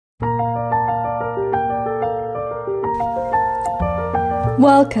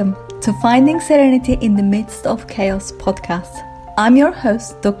Welcome to Finding Serenity in the Midst of Chaos podcast. I'm your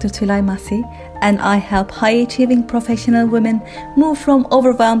host, Dr. Tulay Masi, and I help high-achieving professional women move from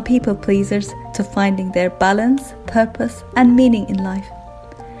overwhelmed people pleasers to finding their balance, purpose, and meaning in life.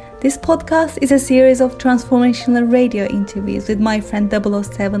 This podcast is a series of transformational radio interviews with my friend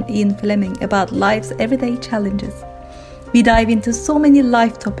 007 Ian Fleming about life's everyday challenges. We dive into so many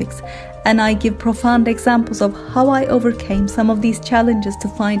life topics, and I give profound examples of how I overcame some of these challenges to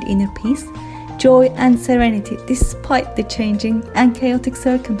find inner peace, joy, and serenity despite the changing and chaotic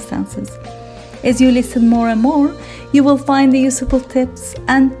circumstances. As you listen more and more, you will find the useful tips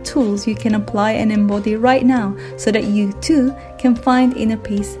and tools you can apply and embody right now so that you too can find inner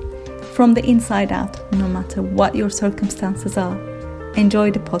peace from the inside out, no matter what your circumstances are. Enjoy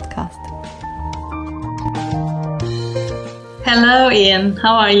the podcast. Hello, Ian.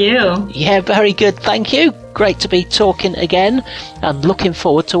 How are you? Yeah, very good, thank you. Great to be talking again and looking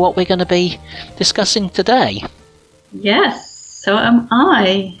forward to what we're going to be discussing today. Yes, so am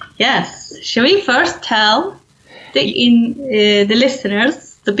I. Yes. Shall we first tell the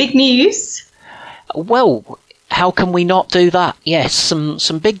listeners the big news? Well, how can we not do that? Yes,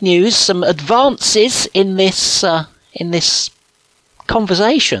 some big news, some advances in this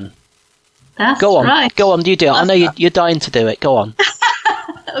conversation. That's Go on, right. Go on, you do it. I know you're dying to do it. Go on.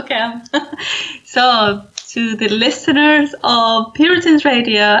 Okay. So, to the listeners of Puritans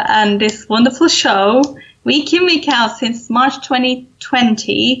Radio and this wonderful show, week in, week out since March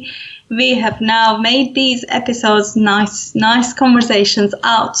 2020, we have now made these episodes nice conversations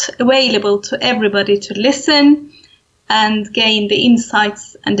out, available to everybody to listen and gain the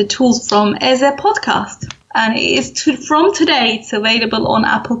insights and the tools from as a podcast. And from today, it's available on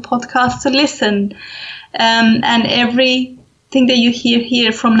Apple Podcasts to listen. And everything that you hear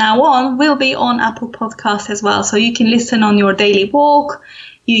here from now on will be on Apple Podcasts as well. So you can listen on your daily walk,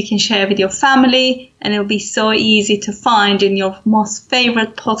 you can share with your family, and it'll be so easy to find in your most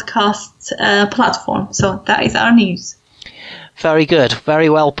favorite podcast platform. So that is our news. Very good. Very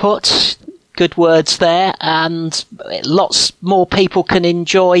well put. Good words there. And lots more people can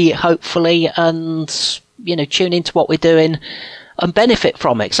enjoy, hopefully, and tune into what we're doing and benefit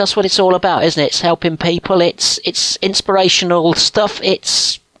from it. 'Cause that's what it's all about, isn't it? It's helping people. It's inspirational stuff.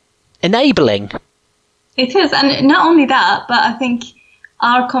 It's enabling. It is. And not only that, but I think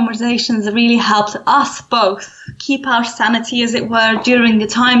our conversations really helped us both keep our sanity, as it were, during the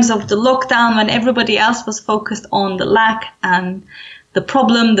times of the lockdown when everybody else was focused on the lack and the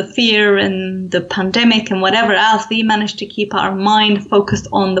problem, the fear, and the pandemic and whatever else. We managed to keep our mind focused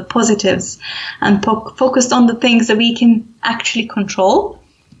on the positives and focused on the things that we can actually control,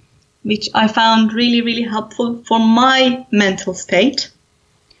 which I found really, really helpful for my mental state.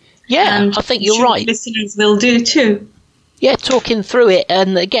 Yeah, and I think you're right. Listeners will do too. Yeah, talking through it.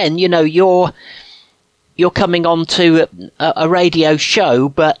 And again, you're coming on to a radio show,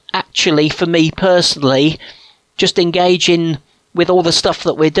 but actually for me personally, just engaging with all the stuff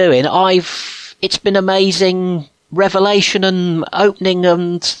that we're doing, it's been amazing revelation and opening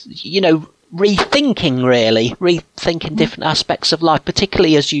and, rethinking different aspects of life,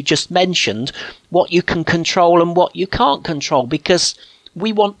 particularly as you just mentioned, what you can control and what you can't control, because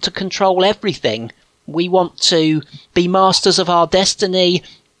we want to control everything. We want to be masters of our destiny.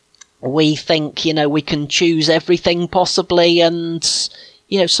 We think, we can choose everything possibly, and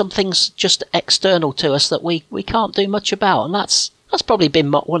something's just external to us that we can't do much about. And that's probably been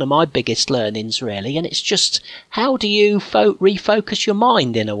one of my biggest learnings, really. And it's just, how do you refocus your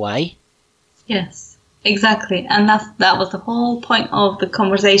mind in a way? Yes, exactly. And that was the whole point of the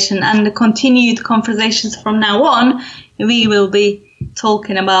conversation. And the continued conversations from now on, we will be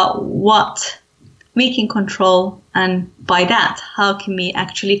talking about what we can control. And by that, how can we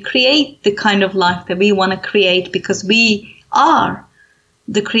actually create the kind of life that we want to create, because we are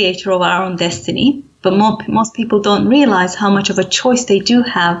the creator of our own destiny. But most people don't realize how much of a choice they do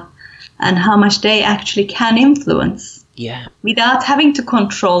have and how much they actually can influence. Yeah. Without having to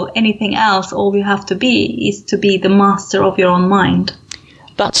control anything else, all you have to be is to be the master of your own mind.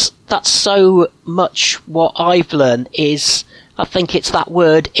 That's so much what I've learned is, I think it's that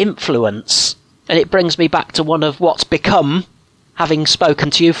word influence. And it brings me back to one of what's become, having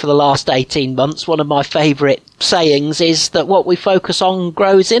spoken to you for the last 18 months, one of my favourite sayings is that what we focus on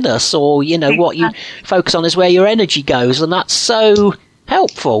grows in us, or, what you focus on is where your energy goes. And that's so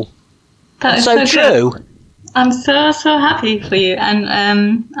helpful. That is so true. I'm so happy for you, and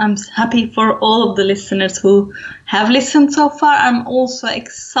I'm happy for all of the listeners who have listened so far. I'm also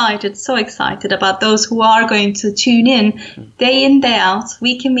so excited about those who are going to tune in, day out,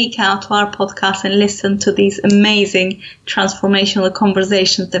 week in, week out to our podcast and listen to these amazing transformational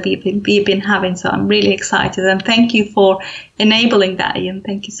conversations that we've been having. So I'm really excited, and thank you for enabling that, Ian.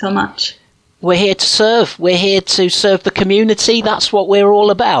 Thank you so much. We're here to serve. We're here to serve the community. That's what we're all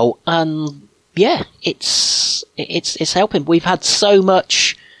about. And yeah, it's helping. We've had so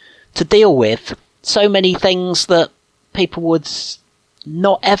much to deal with, so many things that people would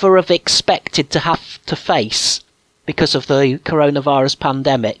not ever have expected to have to face because of the coronavirus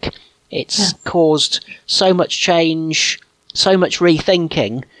pandemic. It's caused so much change, so much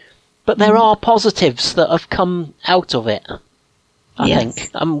rethinking, but there are positives that have come out of it, I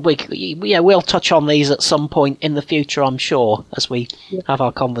think. We'll touch on these at some point in the future, I'm sure, as we have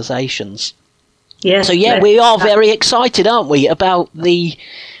our conversations. Yes. So we are very excited, aren't we, about the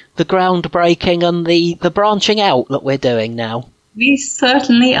groundbreaking and the branching out that we're doing now. We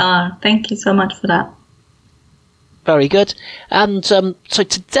certainly are. Thank you so much for that. Very good. And so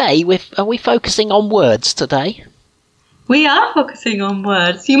today, are we focusing on words today? We are focusing on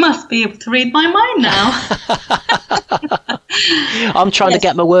words. You must be able to read my mind now. I'm trying to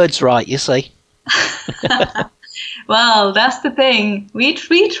get my words right, you see. Well, that's the thing. We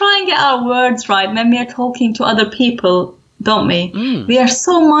try and get our words right when we are talking to other people, don't we? We are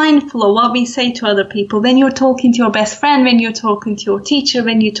so mindful of what we say to other people. When you're talking to your best friend, when you're talking to your teacher,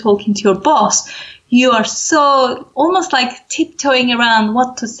 when you're talking to your boss, you are so almost like tiptoeing around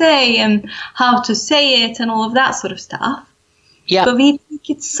what to say and how to say it and all of that sort of stuff. Yeah. But we take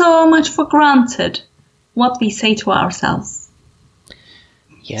it so much for granted, what we say to ourselves.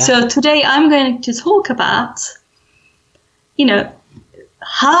 Yeah. So today I'm going to talk about,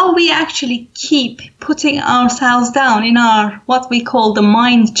 how we actually keep putting ourselves down in our, what we call the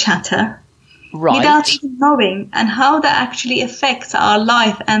mind chatter. Right. Without even knowing, and how that actually affects our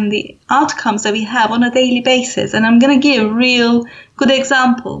life and the outcomes that we have on a daily basis. And I'm going to give a real good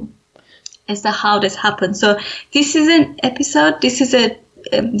example as to how this happens. So this is an episode. This is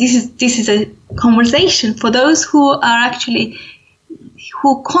a conversation for those who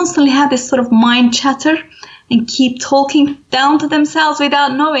constantly have this sort of mind chatter and keep talking down to themselves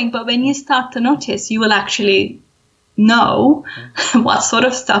without knowing. But when you start to notice, you will actually know what sort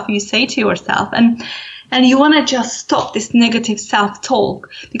of stuff you say to yourself, and you want to just stop this negative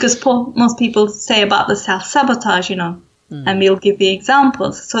self-talk, because most people say about the self-sabotage, and we'll give the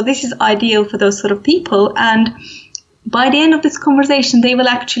examples. So this is ideal for those sort of people, and by the end of this conversation they will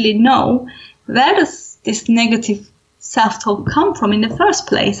actually know where does this negative self-talk come from in the first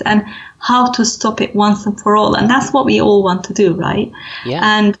place and how to stop it once and for all. And that's what we all want to do, right?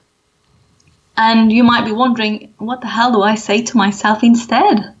 Yeah. And you might be wondering, what the hell do I say to myself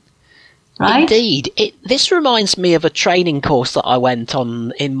instead? Right? Indeed. This reminds me of a training course that I went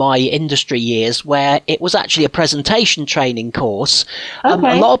on in my industry years, where it was actually a presentation training course.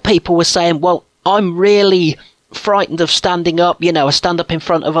 Okay. A lot of people were saying, well, I'm really frightened of standing up. I stand up in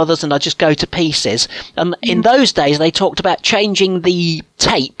front of others and I just go to pieces. And in those days, they talked about changing the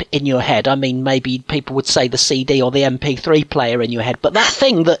tape in your head. I mean, maybe people would say the CD or the MP3 player in your head, but that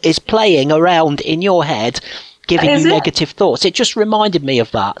thing that is playing around in your head, giving you negative thoughts. It just reminded me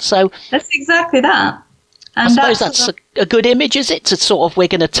of that. So that's exactly that. And I suppose that's a good image, is it? To sort of, we're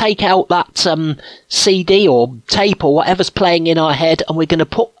going to take out that CD or tape or whatever's playing in our head, and we're going to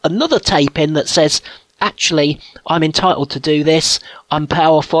put another tape in that says, actually, I'm entitled to do this. I'm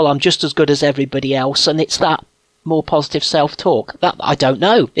powerful. I'm just as good as everybody else. And it's that more positive self-talk. That, I don't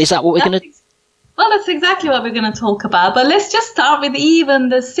know. Is that what we're going to... Well, that's exactly what we're going to talk about. But let's just start with even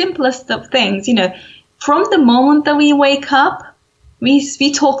the simplest of things. From the moment that we wake up,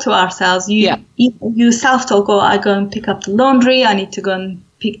 we talk to ourselves. You self-talk. Oh, I go and pick up the laundry. I need to go and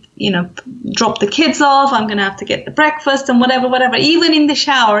drop the kids off. I'm going to have to get the breakfast and whatever. Even in the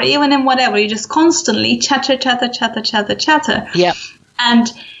shower, even in whatever, you just constantly chatter. Yeah. And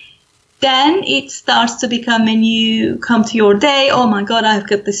then it starts to become, when you come to your day, oh my God, I've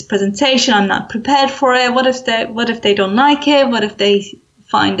got this presentation. I'm not prepared for it. What if they don't like it? What if they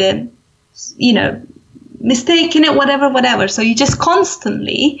find it, mistake in it, whatever. So you just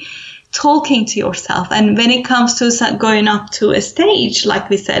constantly talking to yourself. And when it comes to going up to a stage, like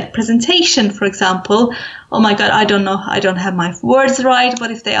we said, presentation, for example, oh my God, I don't know, I don't have my words right.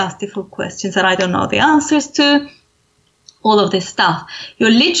 What if they ask difficult questions that I don't know the answers to? All of this stuff.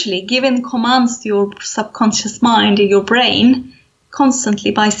 You're literally giving commands to your subconscious mind, your brain,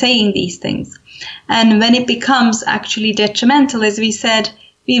 constantly by saying these things. And when it becomes actually detrimental, as we said,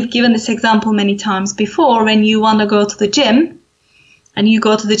 we've given this example many times before. When you want to go to the gym, and you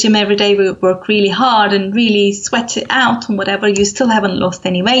go to the gym every day, work really hard and really sweat it out and whatever, you still haven't lost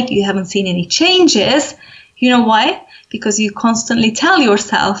any weight, you haven't seen any changes. You know why? Because you constantly tell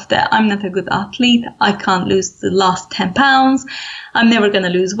yourself that I'm not a good athlete, I can't lose the last 10 pounds, I'm never going to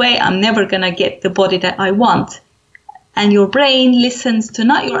lose weight, I'm never going to get the body that I want. And your brain listens to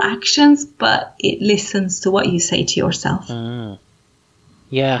not your actions, but it listens to what you say to yourself.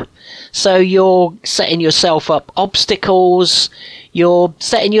 Yeah. So you're setting yourself up obstacles, you're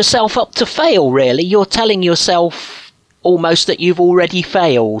setting yourself up to fail, really. You're telling yourself almost that you've already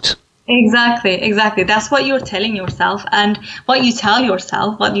failed. Exactly. That's what you're telling yourself. And what you tell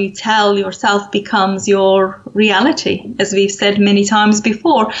yourself becomes your reality, as we've said many times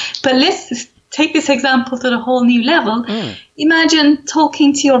before. But let's take this example to the whole new level. Imagine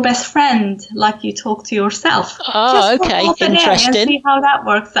talking to your best friend like you talk to yourself. Oh, okay, interesting. And see how that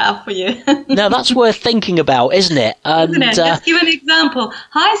works out for you. Now, that's worth thinking about, isn't it? And, isn't it? Just give an example.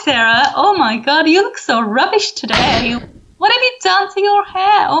 Hi, Sarah. Oh, my God, you look so rubbish today. What have you done to your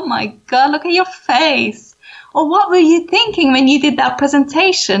hair? Oh, my God, look at your face. Or what were you thinking when you did that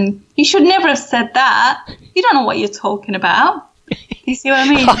presentation? You should never have said that. You don't know what you're talking about. Do you see what I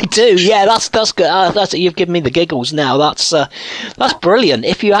mean? I do, yeah, that's good. You've given me the giggles now. That's brilliant.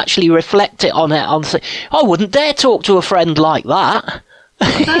 If you actually reflect it on I wouldn't dare talk to a friend like that.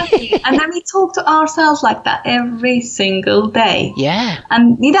 Exactly. And then we talk to ourselves like that every single day. Yeah.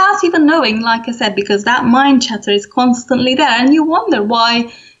 And without even knowing, like I said, because that mind chatter is constantly there, and you wonder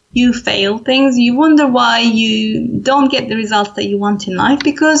why you fail things, you wonder why you don't get the results that you want in life,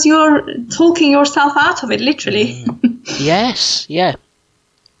 because you're talking yourself out of it, literally. Yes, yeah.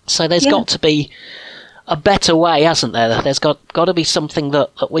 So there's got to be a better way, hasn't there? There's got to be something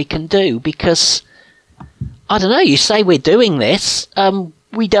that we can do, because, I don't know, you say we're doing this,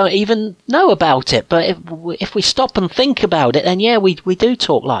 we don't even know about it, but if we stop and think about it, then yeah, we do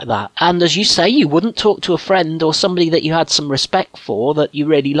talk like that. And as you say, you wouldn't talk to a friend or somebody that you had some respect for, that you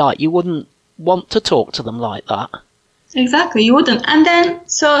really like, you wouldn't want to talk to them like that. Exactly, you wouldn't. And then,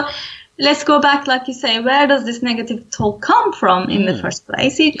 so let's go back, like you say, where does this negative talk come from in the first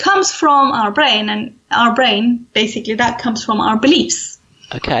place? It comes from our brain, and our brain, basically, that comes from our beliefs.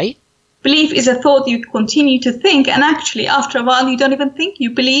 Okay. Belief is a thought you continue to think, and actually, after a while, you don't even think. You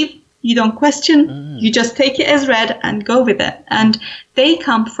believe, you don't question, you just take it as read and go with it. And they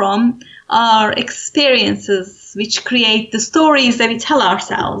come from our experiences, which create the stories that we tell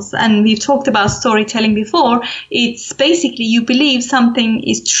ourselves. And we've talked about storytelling before. It's basically you believe something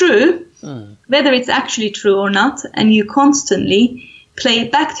is true, whether it's actually true or not, and you constantly play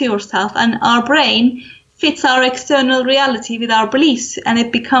it back to yourself. And our brain fits our external reality with our beliefs, and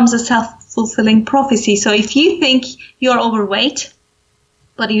it becomes a self-fulfilling prophecy. So if you think you're overweight,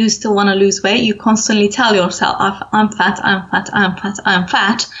 but you still want to lose weight, you constantly tell yourself, I'm fat.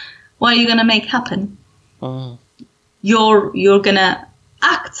 What are you going to make happen? You're going to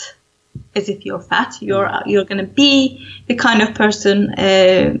act as if you're fat. You're going to be the kind of person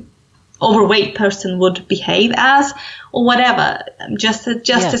overweight person would behave as, or whatever. Just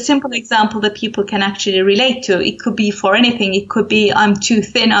a simple example that people can actually relate to. It could be for anything. It could be, I'm too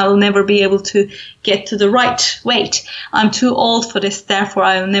thin, I will never be able to get to the right weight. I'm too old for this, therefore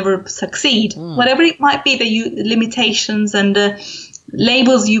I will never succeed. Whatever it might be, the limitations and the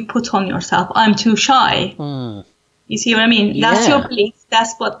labels you put on yourself. I'm too shy. You see what I mean? That's your belief.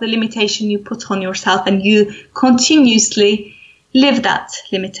 That's what the limitation you put on yourself, and you continuously live that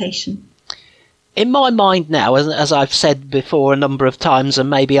limitation. In my mind now, as I've said before a number of times, and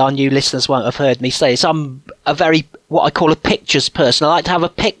maybe our new listeners won't have heard me say this, I'm a very, what I call a pictures person. I like to have a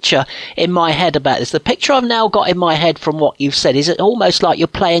picture in my head about this. The picture I've now got in my head from what you've said is almost like you're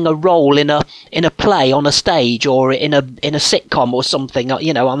playing a role in a play on a stage, or in a sitcom or something.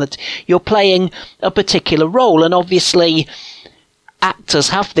 You know, you're playing a particular role, and obviously actors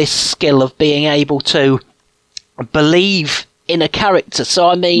have this skill of being able to believe in a character. So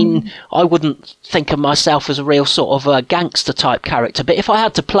I mean, I wouldn't think of myself as a real sort of a gangster type character, but if I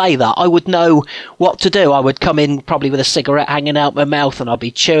had to play that, I would know what to do. I would come in probably with a cigarette hanging out my mouth, and I'd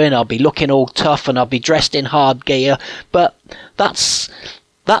be chewing, I'd be looking all tough, and I'd be dressed in hard gear. But that's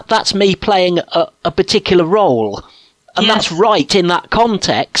me playing a particular role, and that's right in that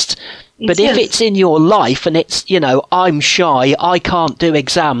context. But if it's in your life and it's, you know, I'm shy, I can't do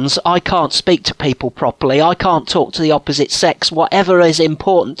exams, I can't speak to people properly, I can't talk to the opposite sex, whatever is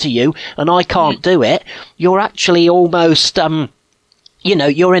important to you, and I can't do it, you're actually almost, you know,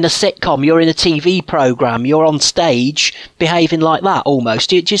 you're in a sitcom, you're in a TV program, you're on stage behaving like that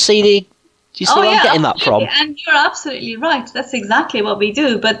almost. Do you see you see where I'm getting that from? And you're absolutely right. That's exactly what we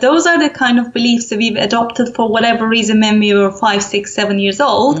do. But those are the kind of beliefs that we've adopted for whatever reason when we were 5, 6, 7 years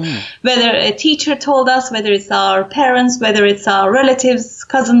old. Whether a teacher told us, whether it's our parents, whether it's our relatives,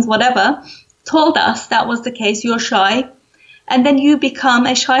 cousins, whatever, told us that was the case. You're shy. And then you become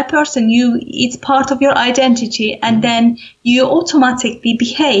a shy person. It's part of your identity. And then you automatically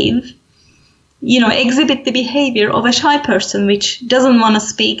behave, exhibit the behavior of a shy person, which doesn't want to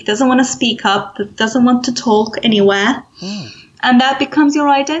speak, doesn't want to speak up, doesn't want to talk anywhere. And that becomes your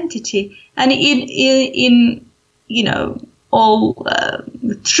identity. And in all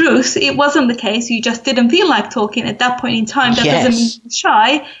truth, it wasn't the case. You just didn't feel like talking at that point in time. That doesn't mean you're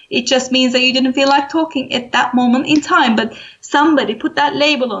shy. It just means that you didn't feel like talking at that moment in time. But somebody put that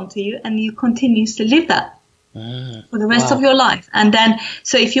label onto you, and you continue to live that for the rest of your life. And then,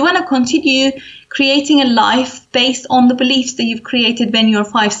 so if you want to continue creating a life based on the beliefs that you've created when you're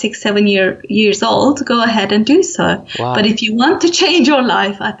 5, 6, 7 years old, go ahead and do so. But if you want to change your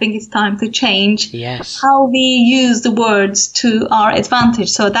life, I think it's time to change how we use the words to our advantage.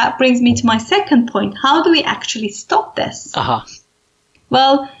 So that brings me to my second point. How do we actually stop this?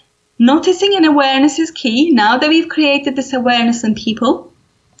 Well, noticing and awareness is key. Now that we've created this awareness in people,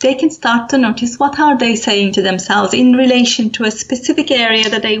 they can start to notice what are they saying to themselves in relation to a specific area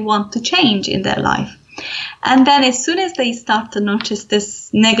that they want to change in their life. And then as soon as they start to notice this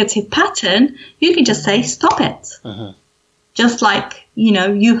negative pattern, you can just say, stop it. Just like,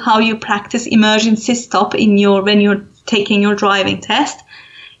 how you practice emergency stop when you're taking your driving test.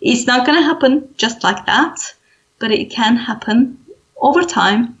 It's not going to happen just like that, but it can happen over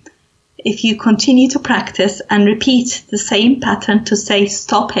time. If you continue to practice and repeat the same pattern to say,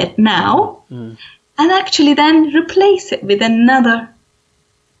 stop it now, and actually then replace it with another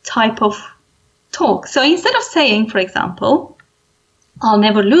type of talk. So instead of saying, for example, I'll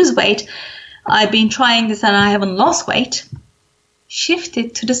never lose weight, I've been trying this and I haven't lost weight, shift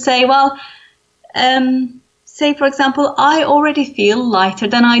it to say, say, for example, I already feel lighter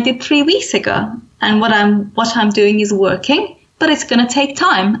than I did 3 weeks ago. And what I'm doing is working. But it's going to take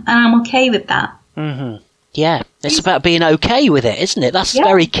time, and I'm okay with that. Yeah, it's about being okay with it, isn't it? That's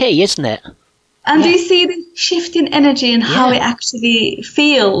very key, isn't it? And do you see the shift in energy and how it actually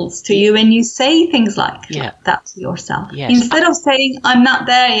feels to you when you say things like that to yourself? Instead of saying, I'm not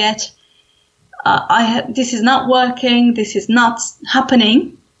there yet, this is not working, this is not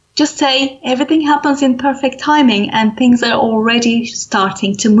happening, just say everything happens in perfect timing and things are already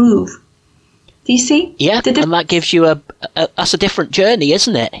starting to move. Do you see? Yeah, and that gives you that's a different journey,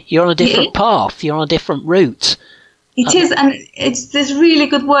 isn't it? You're on a different path. You're on a different route. It is, and it's this really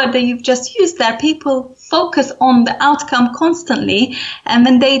good word that you've just used there. People focus on the outcome constantly, and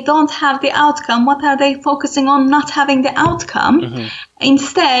when they don't have the outcome, what are they focusing on? Not having the outcome.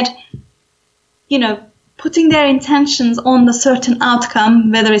 Instead, putting their intentions on the certain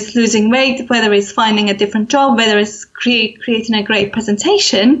outcome, whether it's losing weight, whether it's finding a different job, whether it's creating a great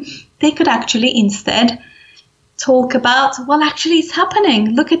presentation, they could actually instead talk about, actually it's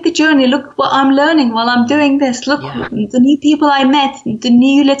happening. Look at the journey. Look what I'm learning while I'm doing this. Look, the new people I met, the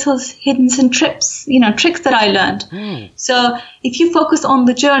new little hidden tricks that I learned. So if you focus on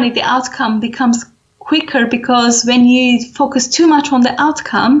the journey, the outcome becomes quicker, because when you focus too much on the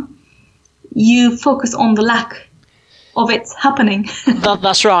outcome, you focus on the lack of it happening.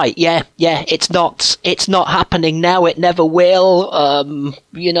 That's right. Yeah. It's not happening now. It never will. I'm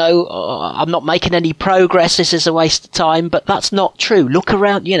not making any progress. This is a waste of time. But that's not true. Look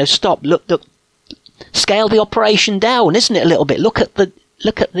around. Stop. Look. Scale the operation down, isn't it? A little bit. Look at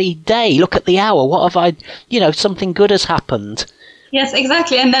the day. Look at the hour. What have I? Something good has happened. Yes,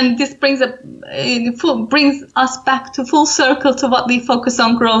 exactly. And then this brings us back to full circle to what we focus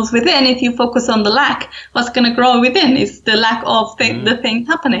on grows within. If you focus on the lack, what's going to grow within is the lack of the thing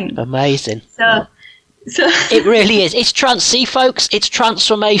happening. Amazing. So it really is. See, folks, it's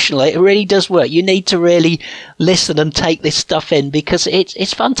transformational. It really does work. You need to really listen and take this stuff in, because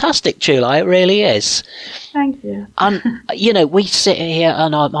it's fantastic, Tula. It really is. Thank you. And we sit here,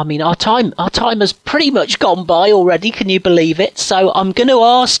 and our time has pretty much gone by already. Can you believe it? So I'm going to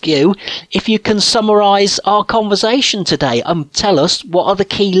ask you if you can summarise our conversation today and tell us what are the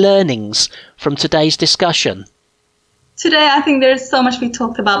key learnings from today's discussion. Today, I think there's so much we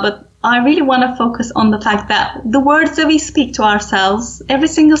talked about, but I really want to focus on the fact that the words that we speak to ourselves, every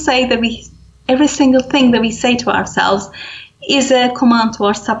single thing that we say to ourselves is a command to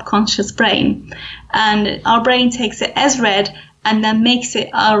our subconscious brain. And our brain takes it as read and then makes it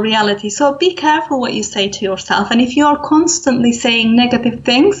our reality. So be careful what you say to yourself. And if you are constantly saying negative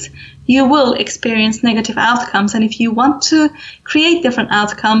things, you will experience negative outcomes. And if you want to create different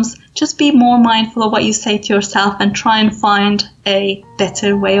outcomes, just be more mindful of what you say to yourself and try and find a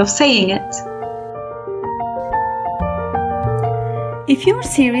better way of saying it. If you're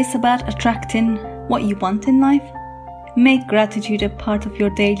serious about attracting what you want in life, make gratitude a part of your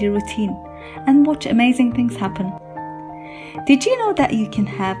daily routine and watch amazing things happen. Did you know that you can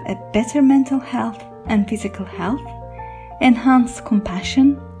have a better mental health and physical health, enhance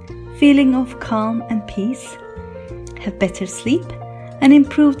compassion, feeling of calm and peace, have better sleep, and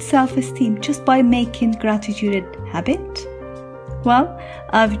improved self-esteem just by making gratitude a habit? Well,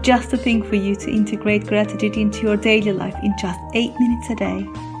 I've just a thing for you to integrate gratitude into your daily life in just 8 minutes a day.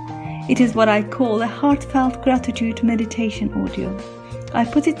 It is what I call a heartfelt gratitude meditation audio. I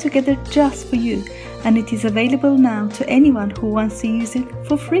put it together just for you, and it is available now to anyone who wants to use it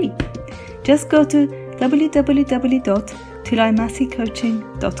for free. Just go to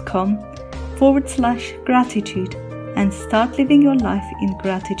www.tulaymassicoaching.com/gratitude and start living your life in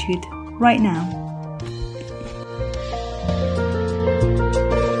gratitude right now.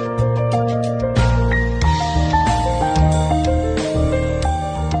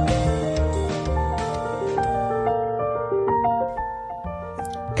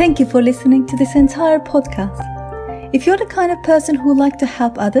 Thank you for listening to this entire podcast. If you're the kind of person who like to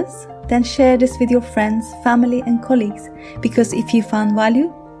help others, then share this with your friends, family and colleagues, because if you found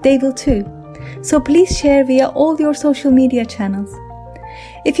value, they will too. So please share via all your social media channels.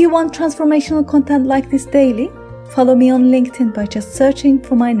 If you want transformational content like this daily, follow me on LinkedIn by just searching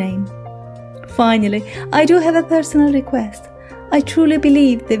for my name. Finally, I do have a personal request. I truly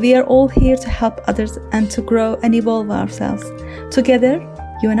believe that we are all here to help others and to grow and evolve ourselves. Together,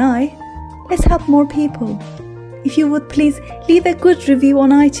 you and I, let's help more people. If you would please leave a good review on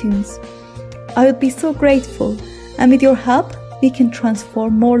iTunes. I would be so grateful, and with your help, we can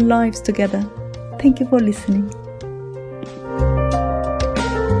transform more lives together. Thank you for listening.